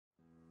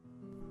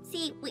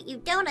See, what you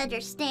don't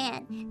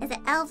understand is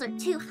that elves are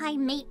too high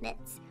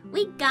maintenance.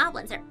 We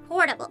goblins are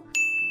portable.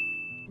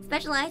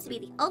 Specialized to be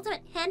the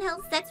ultimate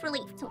handheld sex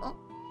relief tool.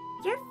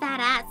 Your fat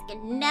ass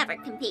can never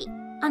compete.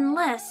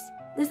 Unless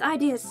this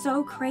idea is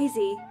so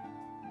crazy,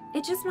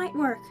 it just might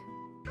work.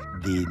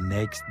 The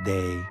next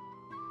day.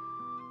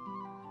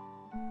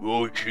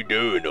 What you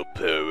doing up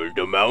here in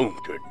the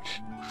mountains?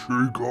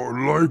 She got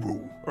a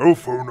label,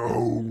 Elf on a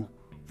Hole,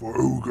 for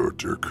Ogre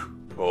Dick.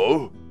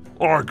 Oh?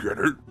 I get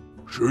it.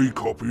 She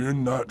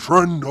copying that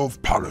trend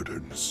of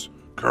paladins,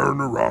 carrying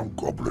around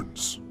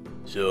goblins.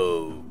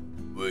 So,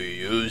 we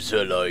use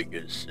her like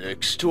a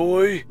sex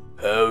toy?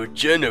 How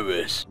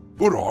generous.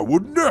 But I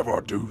would never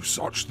do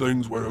such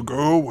things with a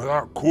girl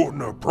without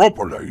courting her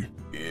properly.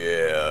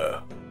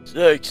 Yeah,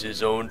 sex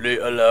is only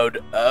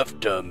allowed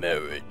after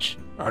marriage.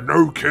 And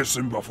no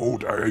kissing before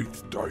the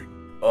 8th date.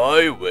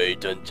 I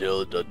wait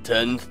until the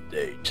 10th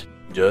date,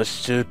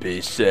 just to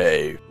be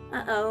safe.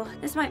 Uh-oh,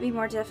 this might be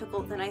more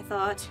difficult than I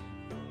thought.